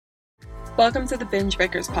Welcome to the Binge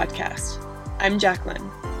Breakers podcast. I'm Jacqueline.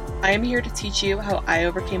 I am here to teach you how I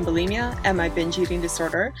overcame bulimia and my binge eating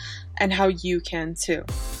disorder, and how you can too.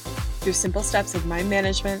 Through simple steps of mind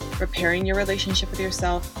management, repairing your relationship with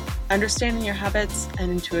yourself, understanding your habits, and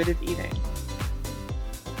intuitive eating.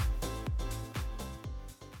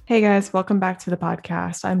 Hey guys, welcome back to the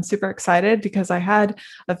podcast. I'm super excited because I had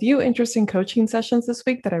a few interesting coaching sessions this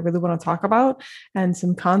week that I really want to talk about and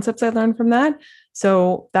some concepts I learned from that.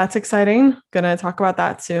 So that's exciting. Going to talk about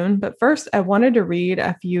that soon. But first, I wanted to read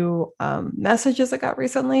a few messages I got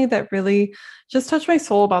recently that really just touched my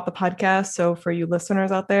soul about the podcast. So for you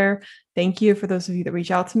listeners out there, thank you for those of you that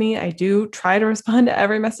reach out to me. I do try to respond to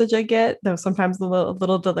every message I get, though sometimes a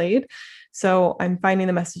little delayed. So I'm finding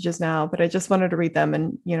the messages now, but I just wanted to read them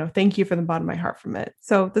and, thank you from the bottom of my heart from it.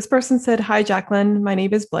 So this person said, "Hi, Jacqueline. My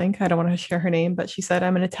name is blank." I don't want to share her name, but she said,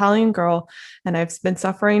 "I'm an Italian girl and I've been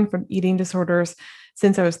suffering from eating disorders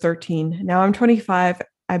since I was 13. Now I'm 25.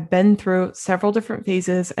 I've been through several different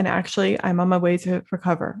phases and actually I'm on my way to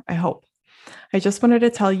recover, I hope. I just wanted to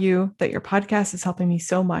tell you that your podcast is helping me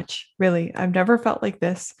so much. Really, I've never felt like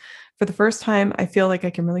this. For the first time, I feel like I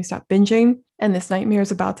can really stop binging and this nightmare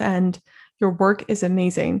is about to end. Your work is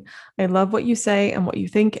amazing. I love what you say and what you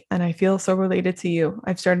think, and I feel so related to you.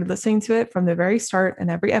 I've started listening to it from the very start, and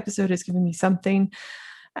every episode is giving me something,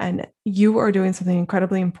 and you are doing something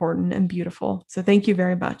incredibly important and beautiful. So thank you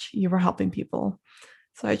very much. You are helping people."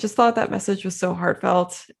 So I just thought that message was so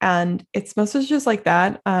heartfelt, and it's messages like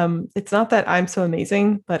that. It's not that I'm so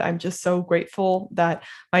amazing, but I'm just so grateful that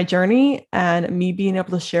my journey and me being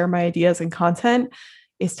able to share my ideas and content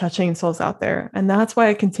is touching souls out there. And that's why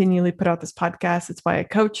I continually put out this podcast. It's why I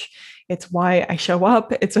coach. It's why I show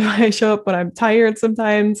up. It's why I show up when I'm tired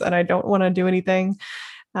sometimes and I don't want to do anything.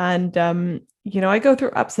 And, I go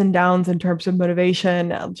through ups and downs in terms of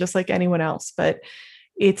motivation, just like anyone else. But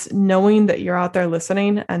it's knowing that you're out there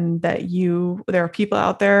listening and that there are people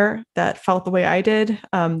out there that felt the way I did,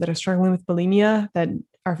 that are struggling with bulimia, that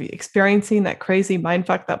are experiencing that crazy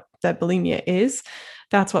mindfuck that bulimia is.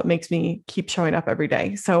 That's what makes me keep showing up every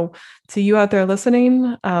day. So to you out there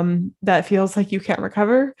listening, that feels like you can't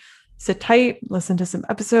recover, sit tight, listen to some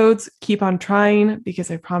episodes, keep on trying,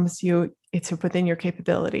 because I promise you it's within your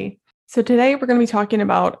capability. So today we're going to be talking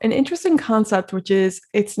about an interesting concept, which is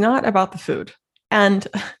it's not about the food. And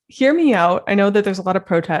hear me out. I know that there's a lot of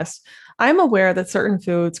protests. I'm aware that certain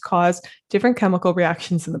foods cause different chemical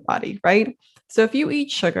reactions in the body, right? So if you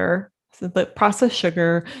eat sugar, so the processed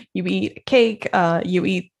sugar, you eat cake, you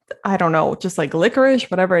eat, I don't know, just like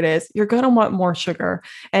licorice, whatever it is, you're going to want more sugar.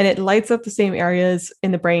 And it lights up the same areas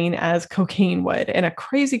in the brain as cocaine would in a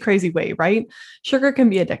crazy, crazy way, right? Sugar can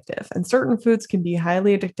be addictive and certain foods can be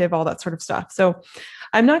highly addictive, all that sort of stuff. So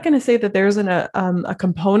I'm not going to say that there's a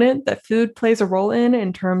component that food plays a role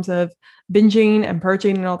in terms of binging and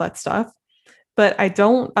purging and all that stuff. But I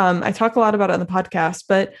talk a lot about it on the podcast,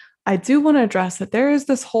 but I do want to address that there is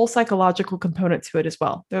this whole psychological component to it as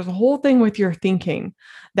well. There's a whole thing with your thinking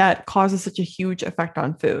that causes such a huge effect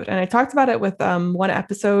on food. And I talked about it with one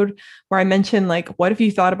episode where I mentioned, like, what if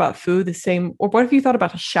you thought about food the same, or what if you thought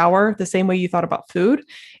about a shower the same way you thought about food?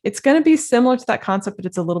 It's going to be similar to that concept, but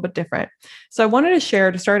it's a little bit different. So I wanted to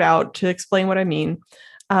share, to start out, to explain what I mean.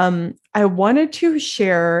 I wanted to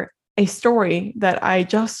share a story that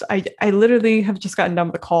I literally have just gotten done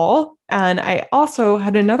with a call. And I also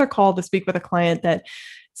had another call this week with a client that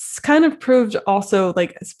kind of proved also,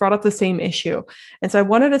 like, it's brought up the same issue. And so I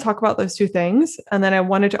wanted to talk about those two things. And then I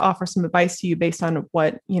wanted to offer some advice to you based on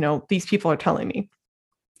what, these people are telling me.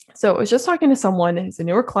 So I was just talking to someone who's a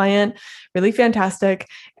newer client, really fantastic.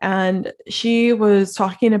 And she was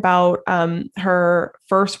talking about her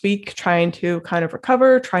first week trying to kind of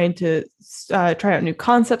recover, trying to try out new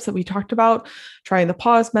concepts that we talked about, trying the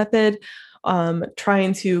pause method,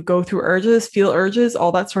 trying to go through urges, feel urges,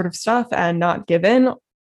 all that sort of stuff, and not give in.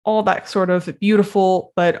 All that sort of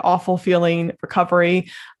beautiful but awful feeling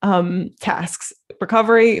recovery tasks.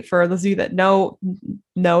 Recovery, for those of you that know,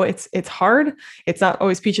 it's hard. It's not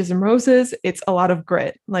always peaches and roses. It's a lot of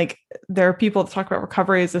grit. Like, there are people that talk about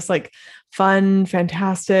recovery as this like fun,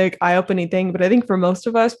 fantastic, eye-opening thing. But I think for most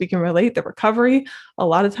of us, we can relate that recovery, a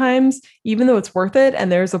lot of times, even though it's worth it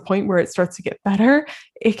and there's a point where it starts to get better,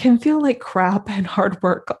 it can feel like crap and hard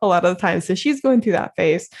work a lot of the time. So she's going through that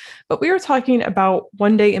phase. But we were talking about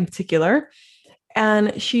one day in particular,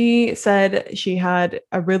 and she said she had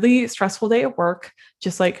a really stressful day at work,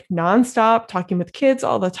 just like nonstop, talking with kids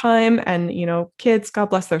all the time. And, kids, God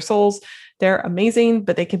bless their souls, They're amazing,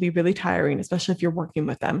 but they can be really tiring, especially if you're working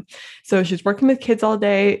with them. So she's working with kids all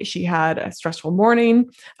day. She had a stressful morning.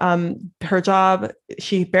 Her job,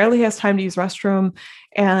 she barely has time to use restroom.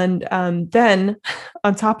 And then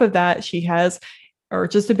on top of that, she has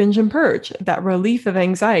urges to binge and purge, that relief of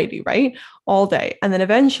anxiety, right? All day. And then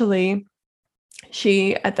eventually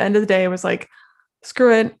she, at the end of the day, was like,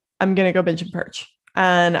 screw it, I'm going to go binge and purge.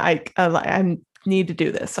 And I need to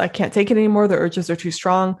do this. I can't take it anymore. The urges are too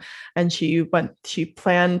strong. And she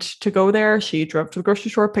planned to go there. She drove to the grocery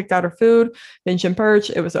store, picked out her food, binge and purge.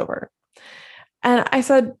 It was over. And I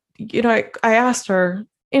said, I asked her,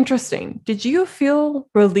 interesting, did you feel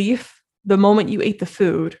relief the moment you ate the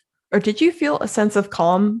food? Or did you feel a sense of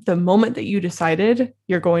calm the moment that you decided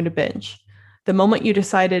you're going to binge? The moment you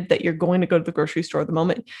decided that you're going to go to the grocery store,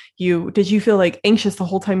 did you feel like anxious the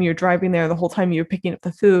whole time you were driving there, the whole time you were picking up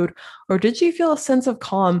the food? Or did you feel a sense of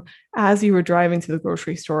calm as you were driving to the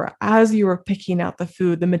grocery store, as you were picking out the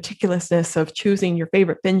food, the meticulousness of choosing your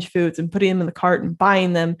favorite binge foods and putting them in the cart and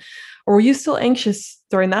buying them? Or were you still anxious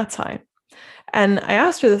during that time? And I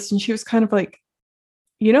asked her this and she was kind of like,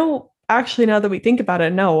 actually, now that we think about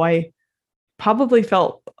it, no, I probably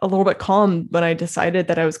felt a little bit calm when I decided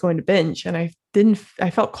that I was going to binge. And I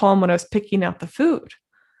felt calm when I was picking out the food,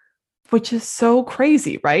 which is so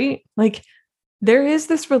crazy, right? Like there is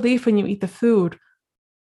this relief when you eat the food,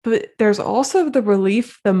 but there's also the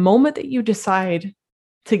relief the moment that you decide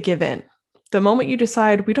to give in, the moment you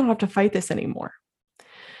decide we don't have to fight this anymore.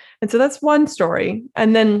 And so that's one story.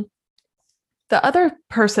 And then the other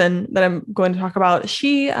person that I'm going to talk about,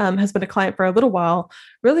 she has been a client for a little while,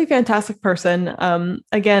 really fantastic person.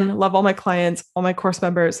 Again, love all my clients, all my course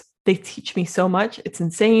members. They teach me so much. It's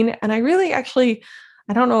insane. And I really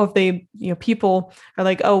I don't know if people are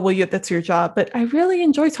like, oh, well, that's your job, but I really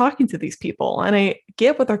enjoy talking to these people and I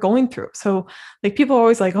get what they're going through. So like people are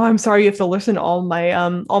always like, oh, I'm sorry you have to listen to all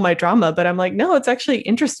my drama, but I'm like, no, it's actually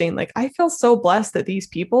interesting. Like I feel so blessed that these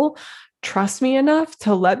people trust me enough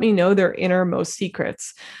to let me know their innermost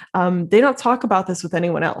secrets. They don't talk about this with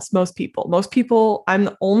anyone else. Most people, I'm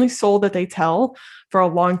the only soul that they tell for a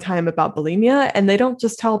long time about bulimia. And they don't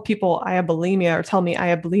just tell people I have bulimia or tell me I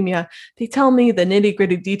have bulimia. They tell me the nitty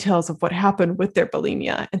gritty details of what happened with their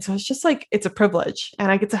bulimia. And so it's just like, it's a privilege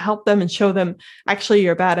and I get to help them and show them, actually,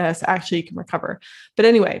 you're a badass. Actually, you can recover. But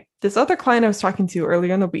anyway, this other client I was talking to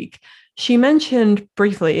earlier in the week, she mentioned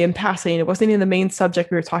briefly in passing, it wasn't even the main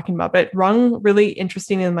subject we were talking about, but it rung really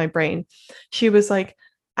interesting in my brain. She was like,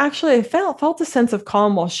 actually, I felt a sense of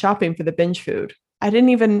calm while shopping for the binge food. I didn't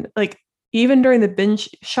even during the binge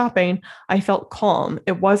shopping, I felt calm.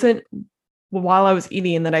 It wasn't while I was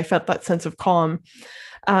eating that I felt that sense of calm.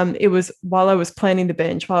 It was while I was planning the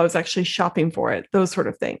binge, while I was actually shopping for it, those sort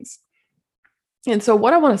of things. And so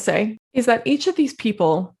what I want to say is that each of these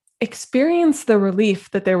people experience the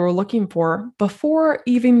relief that they were looking for before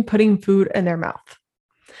even putting food in their mouth.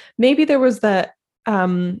 Maybe there was that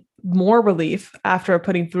more relief after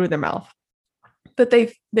putting food in their mouth, but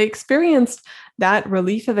they experienced that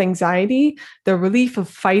relief of anxiety, the relief of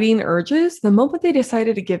fighting urges, the moment they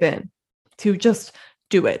decided to give in, to just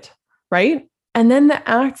do it, right? And then the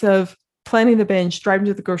act of planning the binge, driving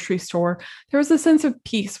to the grocery store, there was a sense of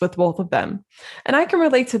peace with both of them. And I can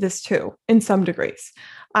relate to this too, in some degrees.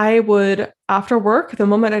 I would, after work, the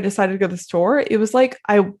moment I decided to go to the store, it was like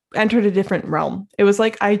I entered a different realm. It was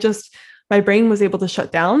like my brain was able to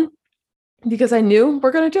shut down because I knew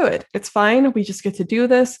we're going to do it. It's fine. We just get to do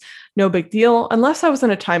this. No big deal. Unless I was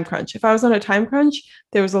on a time crunch. If I was on a time crunch,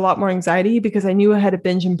 there was a lot more anxiety because I knew I had to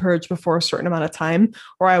binge and purge before a certain amount of time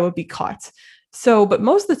or I would be caught. So, but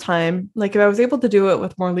most of the time, like if I was able to do it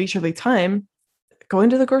with more leisurely time, going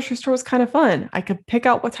to the grocery store was kind of fun. I could pick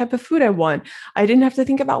out what type of food I want. I didn't have to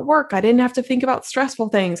think about work. I didn't have to think about stressful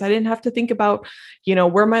things. I didn't have to think about,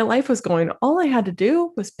 where my life was going. All I had to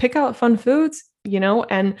do was pick out fun foods,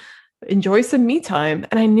 and enjoy some me time.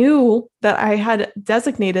 And I knew that I had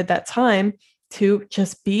designated that time to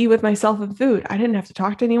just be with myself and food. I didn't have to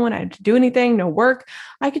talk to anyone. I didn't have to do anything, no work.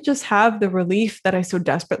 I could just have the relief that I so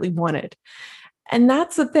desperately wanted. And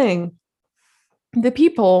that's the thing.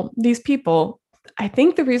 These people, I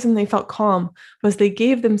think the reason they felt calm was they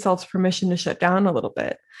gave themselves permission to shut down a little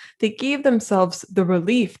bit. They gave themselves the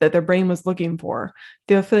relief that their brain was looking for.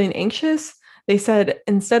 They were feeling anxious. They said,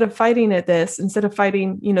 instead of fighting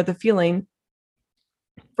the feeling,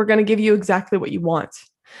 we're going to give you exactly what you want.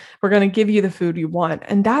 We're going to give you the food you want.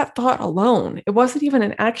 And that thought alone, it wasn't even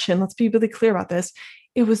an action. Let's be really clear about this.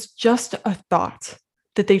 It was just a thought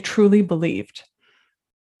that they truly believed.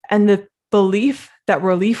 And the belief that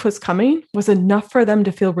relief was coming was enough for them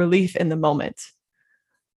to feel relief in the moment.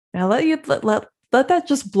 Now let let that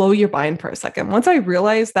just blow your mind for a second. Once I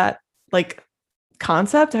realized that like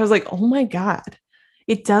concept, I was like, oh my God,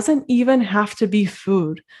 it doesn't even have to be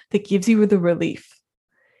food that gives you the relief.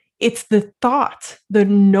 It's the thought, the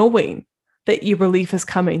knowing that your relief is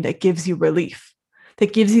coming that gives you relief,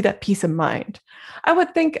 that gives you that peace of mind. I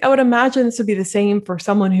would imagine this would be the same for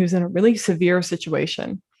someone who's in a really severe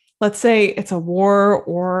situation. Let's say it's a war,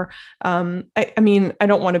 or I mean, I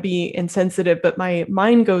don't want to be insensitive, but my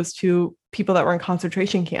mind goes to people that were in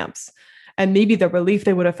concentration camps and maybe the relief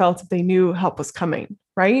they would have felt if they knew help was coming,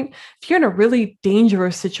 right? If you're in a really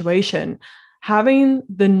dangerous situation, having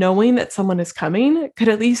the knowing that someone is coming could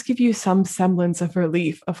at least give you some semblance of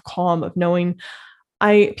relief, of calm, of knowing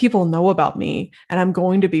people know about me and I'm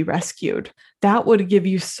going to be rescued. That would give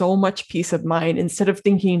you so much peace of mind instead of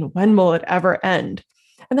thinking, when will it ever end?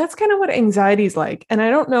 And that's kind of what anxiety is like. And I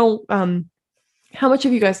don't know how much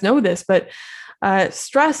of you guys know this, but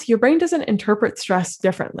stress, your brain doesn't interpret stress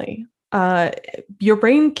differently. Your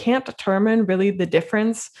brain can't determine really the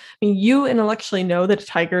difference. I mean, you intellectually know that a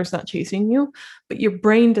tiger is not chasing you, but your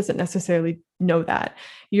brain doesn't necessarily know that.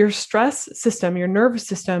 Your stress system, your nervous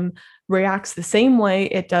system reacts the same way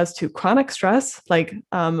it does to chronic stress, like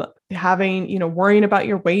worrying about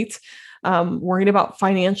your weight, worrying about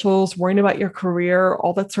financials, worrying about your career,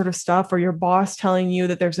 all that sort of stuff, or your boss telling you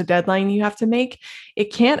that there's a deadline you have to make.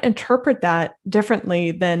 It can't interpret that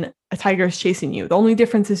differently than a tiger is chasing you. The only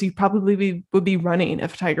difference is you probably would be running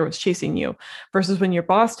if a tiger was chasing you, versus when your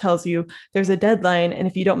boss tells you there's a deadline, and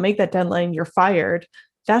if you don't make that deadline, you're fired.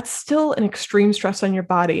 That's still an extreme stress on your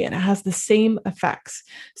body, and it has the same effects.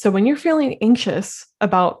 So when you're feeling anxious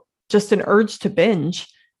about just an urge to binge,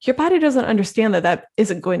 your body doesn't understand that that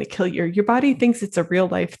isn't going to kill you. Your body thinks it's a real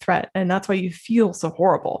life threat. And that's why you feel so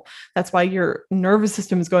horrible. That's why your nervous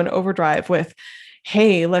system is going to overdrive with,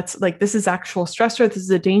 hey, this is actual stressor. This is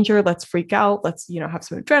a danger. Let's freak out. Let's, have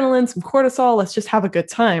some adrenaline, some cortisol. Let's just have a good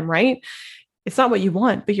time, right? It's not what you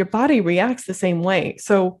want, but your body reacts the same way.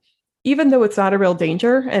 So even though it's not a real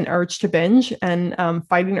danger, an urge to binge and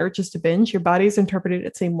fighting urges to binge, your body's interpreted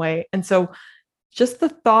it the same way. And so just the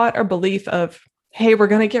thought or belief of, hey, we're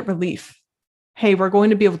going to get relief, hey, we're going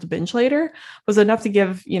to be able to binge later, was enough to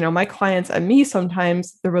give, my clients and me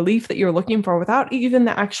sometimes the relief that you're looking for without even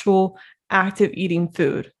the actual active eating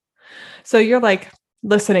food. So you're like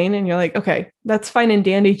listening and you're like, okay, that's fine and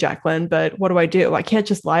dandy, Jacqueline, but what do? I can't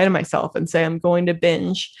just lie to myself and say I'm going to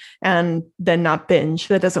binge and then not binge.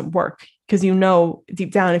 That doesn't work, because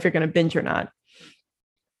deep down if you're going to binge or not.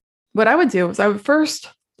 What I would do is I would first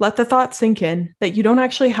let the thought sink in that you don't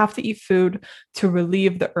actually have to eat food to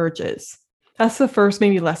relieve the urges. That's the first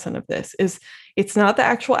maybe lesson of this, is it's not the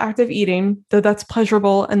actual act of eating, though that's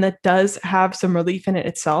pleasurable and that does have some relief in it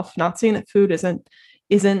itself. Not saying that food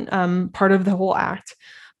isn't part of the whole act,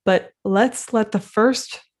 but let's let the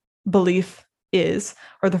first belief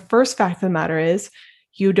or the first fact of the matter is,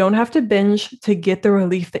 you don't have to binge to get the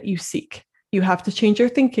relief that you seek. You have to change your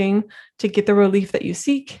thinking to get the relief that you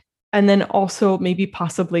seek. And then also maybe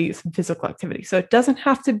possibly some physical activity. So it doesn't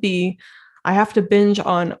have to be, I have to binge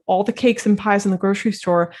on all the cakes and pies in the grocery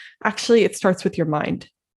store. Actually, it starts with your mind,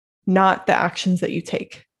 not the actions that you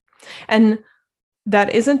take. And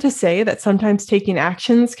that isn't to say that sometimes taking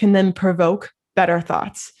actions can then provoke better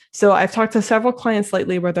thoughts. So I've talked to several clients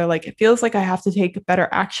lately where they're like, it feels like I have to take better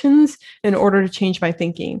actions in order to change my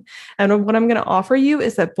thinking. And what I'm going to offer you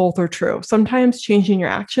is that both are true. Sometimes changing your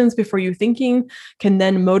actions before you thinking can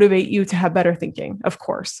then motivate you to have better thinking, of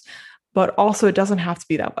course, but also it doesn't have to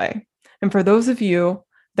be that way. And for those of you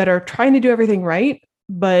that are trying to do everything right,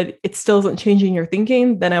 but it still isn't changing your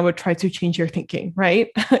thinking, then I would try to change your thinking, right?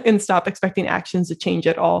 And stop expecting actions to change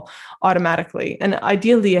it all automatically. And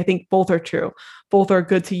ideally, I think both are true. Both are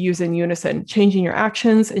good to use in unison. Changing your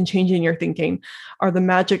actions and changing your thinking are the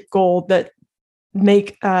magic gold that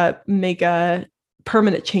make a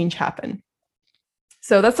permanent change happen.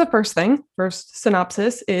 So that's the first thing. First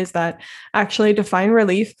synopsis is that actually to find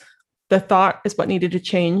relief, the thought is what needed to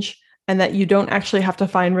change, and that you don't actually have to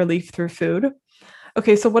find relief through food.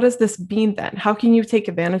 Okay, so what does this mean then? How can you take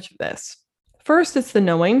advantage of this? First, it's the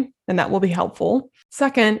knowing, and that will be helpful.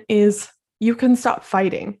 Second is you can stop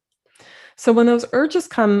fighting. So when those urges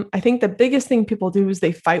come, I think the biggest thing people do is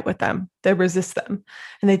they fight with them. They resist them.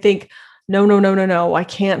 And they think, no, I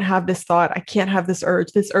can't have this thought. I can't have this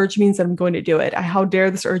urge. This urge means that I'm going to do it. How dare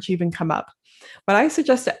this urge even come up? What I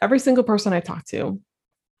suggest to every single person I talk to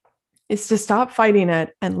is to stop fighting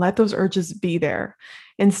it and let those urges be there.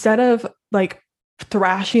 Instead of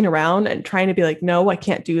thrashing around and trying to be like, no, I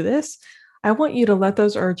can't do this. I want you to let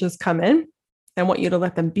those urges come in. I want you to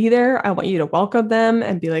let them be there. I want you to welcome them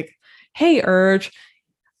and be like, hey, urge,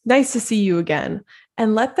 nice to see you again,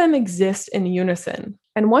 and let them exist in unison.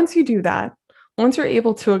 And once you do that, once you're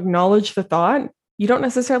able to acknowledge the thought, you don't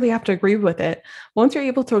necessarily have to agree with it. Once you're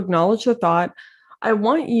able to acknowledge the thought, I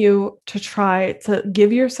want you to try to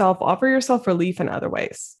offer yourself relief in other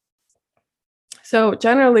ways. So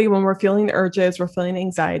generally, when we're feeling the urges, we're feeling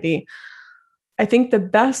anxiety, I think the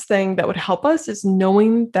best thing that would help us is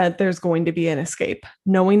knowing that there's going to be an escape,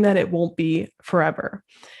 knowing that it won't be forever.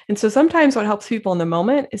 And so sometimes what helps people in the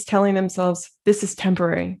moment is telling themselves, this is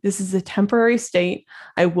temporary. This is a temporary state.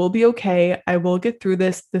 I will be okay. I will get through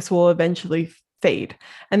this. This will eventually fade.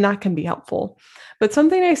 And that can be helpful. But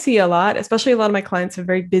something I see a lot, especially a lot of my clients have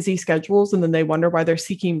very busy schedules, and then they wonder why they're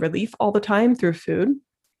seeking relief all the time through food.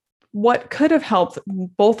 What could have helped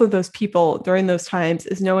both of those people during those times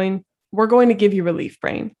is knowing, we're going to give you relief,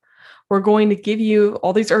 brain. We're going to give you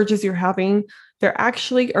all these urges you're having. They're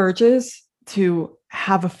actually urges to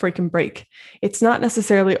have a freaking break. It's not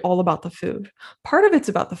necessarily all about the food. Part of it's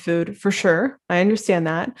about the food, for sure. I understand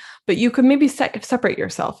that. But you could maybe separate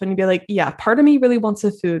yourself and be like, yeah, part of me really wants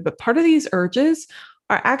the food, but part of these urges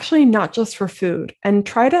are actually not just for food. And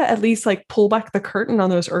try to at least like pull back the curtain on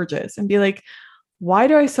those urges and be like, why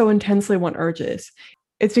do I so intensely want urges?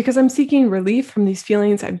 It's because I'm seeking relief from these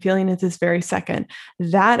feelings I'm feeling at this very second.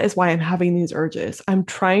 That is why I'm having these urges. I'm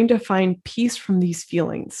trying to find peace from these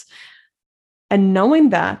feelings. And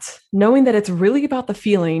knowing that it's really about the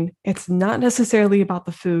feeling, it's not necessarily about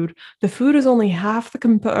the food. The food is only half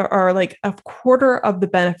or like a quarter of the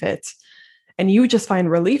benefits, and you just find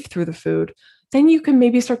relief through the food. Then you can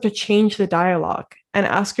maybe start to change the dialogue and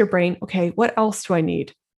ask your brain, okay, what else do I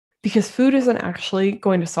need? Because food isn't actually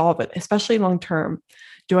going to solve it, especially long term.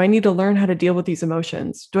 Do I need to learn how to deal with these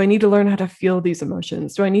emotions? Do I need to learn how to feel these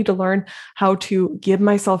emotions? Do I need to learn how to give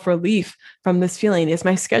myself relief from this feeling? Is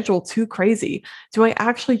my schedule too crazy? Do I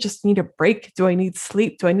actually just need a break? Do I need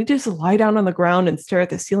sleep? Do I need to just lie down on the ground and stare at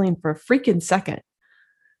the ceiling for a freaking second?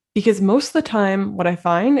 Because most of the time, what I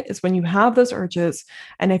find is when you have those urges,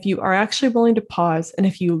 and if you are actually willing to pause, and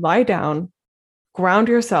if you lie down, ground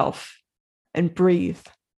yourself, and breathe,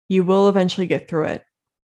 you will eventually get through it.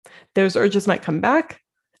 Those urges might come back.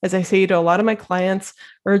 As I say to a lot of my clients,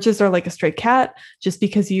 urges are like a stray cat. Just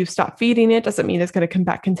because you stop feeding it doesn't mean it's going to come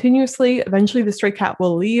back continuously. Eventually, the stray cat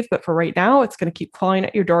will leave, but for right now, it's going to keep clawing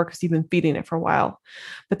at your door because you've been feeding it for a while.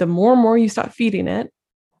 But the more and more you stop feeding it,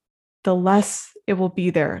 the less it will be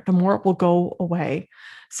there, the more it will go away.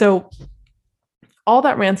 So all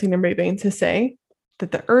that ranting and raving to say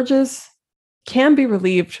that the urges can be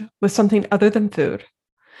relieved with something other than food.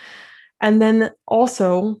 And then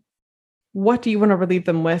also, what do you want to relieve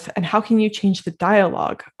them with? And how can you change the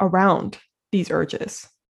dialogue around these urges?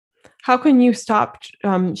 How can you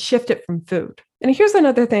shift it from food? And here's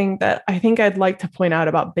another thing that I think I'd like to point out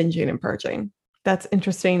about binging and purging. That's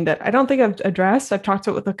interesting that I don't think I've addressed. I've talked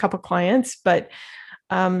to it with a couple clients, but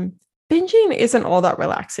binging isn't all that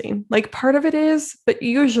relaxing. Like part of it is, but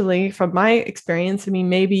usually from my experience, I mean,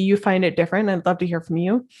 maybe you find it different. I'd love to hear from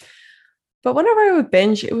you. But whenever I would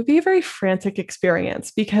binge, it would be a very frantic experience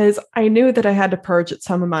because I knew that I had to purge at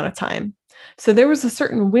some amount of time. So there was a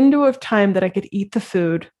certain window of time that I could eat the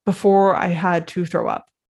food before I had to throw up.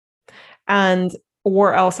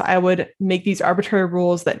 Or else I would make these arbitrary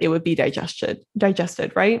rules that it would be digested,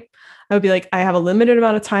 right? I would be like, I have a limited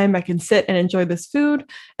amount of time I can sit and enjoy this food,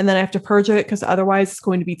 and then I have to purge it because otherwise it's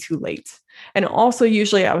going to be too late. And also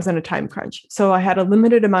usually I was in a time crunch. So I had a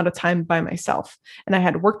limited amount of time by myself and I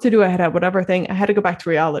had work to do. I had whatever thing. I had to go back to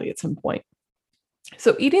reality at some point.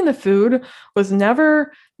 So eating the food was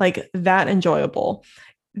never like that enjoyable.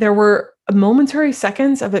 There were momentary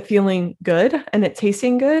seconds of it feeling good and it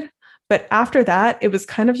tasting good. But after that, it was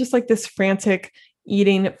kind of just like this frantic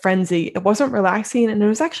eating frenzy. It wasn't relaxing and it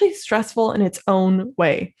was actually stressful in its own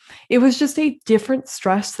way. It was just a different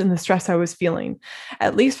stress than the stress I was feeling.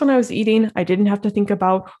 At least when I was eating, I didn't have to think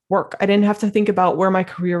about work. I didn't have to think about where my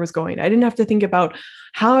career was going. I didn't have to think about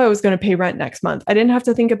how I was going to pay rent next month. I didn't have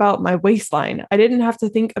to think about my waistline. I didn't have to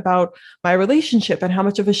think about my relationship and how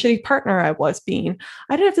much of a shitty partner I was being.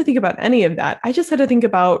 I didn't have to think about any of that. I just had to think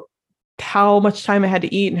about how much time I had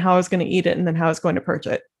to eat and how I was going to eat it and then how I was going to purge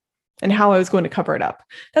it and how I was going to cover it up.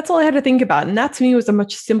 That's all I had to think about. And that to me was a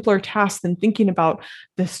much simpler task than thinking about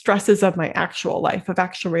the stresses of my actual life, of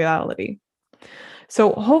actual reality.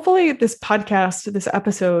 So hopefully this podcast, this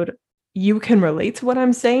episode, you can relate to what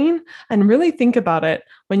I'm saying and really think about it.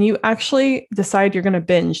 When you actually decide you're going to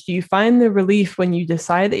binge, do you find the relief when you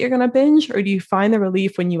decide that you're going to binge, or do you find the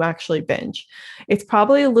relief when you actually binge? It's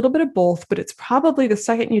probably a little bit of both, but it's probably the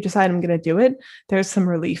second you decide I'm going to do it, there's some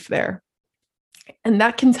relief there. And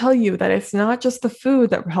that can tell you that it's not just the food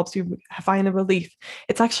that helps you find the relief.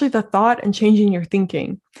 It's actually the thought and changing your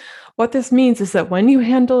thinking. What this means is that when you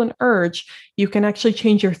handle an urge, you can actually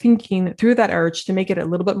change your thinking through that urge to make it a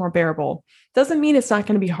little bit more bearable. Doesn't mean it's not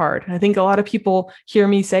going to be hard. I think a lot of people hear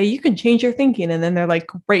me say, you can change your thinking. And then they're like,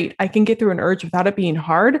 great, I can get through an urge without it being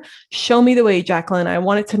hard. Show me the way, Jacqueline. I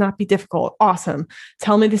want it to not be difficult. Awesome.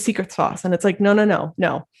 Tell me the secret sauce. And it's like,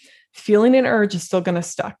 no. Feeling an urge is still going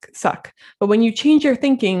to suck. But when you change your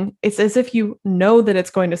thinking, it's as if you know that it's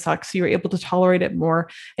going to suck. So you're able to tolerate it more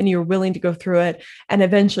and you're willing to go through it. And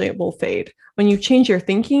eventually it will fade. When you change your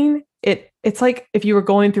thinking, it's like if you were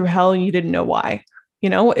going through hell and you didn't know why.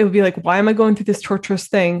 It would be like, why am I going through this torturous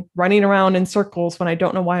thing, running around in circles when I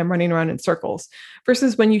don't know why I'm running around in circles?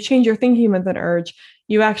 Versus when you change your thinking with an urge,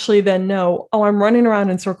 you actually then know, oh, I'm running around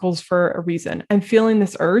in circles for a reason. I'm feeling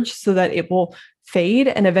this urge so that it will fade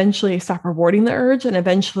and eventually stop rewarding the urge. And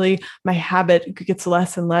eventually my habit gets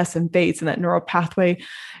less and less and fades and that neural pathway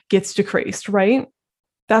gets decreased, right?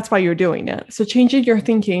 That's why you're doing it. So changing your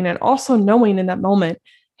thinking and also knowing in that moment,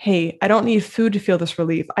 hey, I don't need food to feel this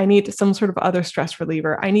relief. I need some sort of other stress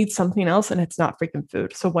reliever. I need something else and it's not freaking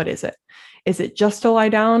food. So what is it? Is it just to lie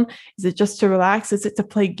down? Is it just to relax? Is it to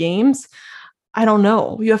play games? I don't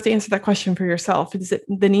know. You have to answer that question for yourself. Is it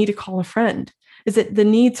the need to call a friend? Is it the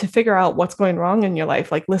need to figure out what's going wrong in your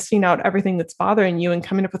life, like listing out everything that's bothering you and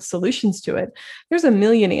coming up with solutions to it? There's a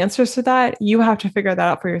million answers to that. You have to figure that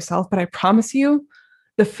out for yourself. But I promise you,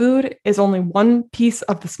 the food is only one piece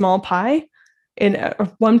of the small pie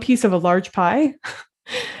one piece of a large pie.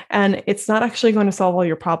 And it's not actually going to solve all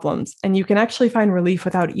your problems. And you can actually find relief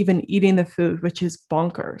without even eating the food, which is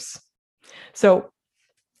bonkers. So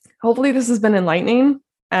hopefully this has been enlightening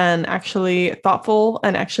and actually thoughtful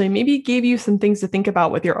and actually maybe gave you some things to think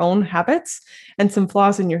about with your own habits and some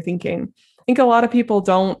flaws in your thinking. I think a lot of people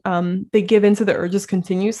don't, they give into the urges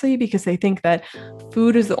continuously because they think that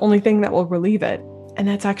food is the only thing that will relieve it. And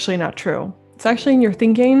that's actually not true. It's actually in your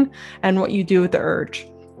thinking and what you do with the urge.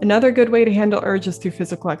 Another good way to handle urge is through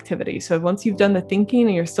physical activity. So once you've done the thinking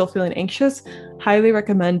and you're still feeling anxious, highly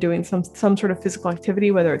recommend doing some sort of physical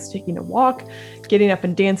activity, whether it's taking a walk, getting up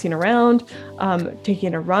and dancing around,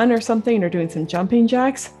 taking a run or something, or doing some jumping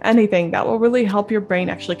jacks, anything that will really help your brain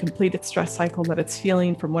actually complete its stress cycle that it's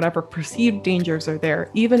feeling from whatever perceived dangers are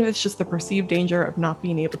there, even if it's just the perceived danger of not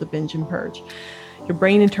being able to binge and purge. Your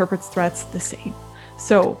brain interprets threats the same.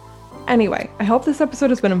 So anyway, I hope this episode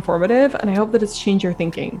has been informative and I hope that it's changed your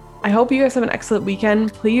thinking. I hope you guys have an excellent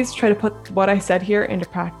weekend. Please try to put what I said here into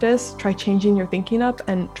practice. Try changing your thinking up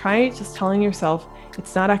and try just telling yourself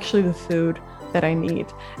it's not actually the food that I need,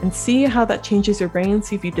 and see how that changes your brain.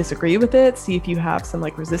 See if you disagree with it. See if you have some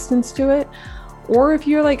resistance to it. Or if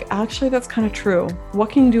you're like, actually, that's kind of true. What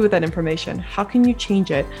can you do with that information? How can you change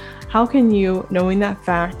it? How can you, knowing that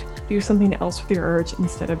fact, do something else with your urge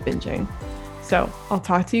instead of binging? So I'll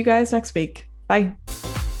talk to you guys next week. Bye.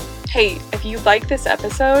 Hey, if you like this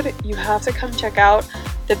episode, you have to come check out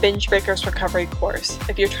the Binge Breakers Recovery course.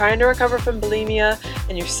 If you're trying to recover from bulimia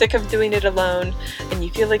and you're sick of doing it alone and you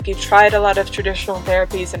feel like you've tried a lot of traditional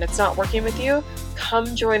therapies and it's not working with you,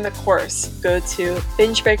 come join the course. Go to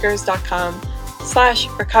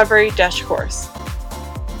bingebreakers.com/recovery-course.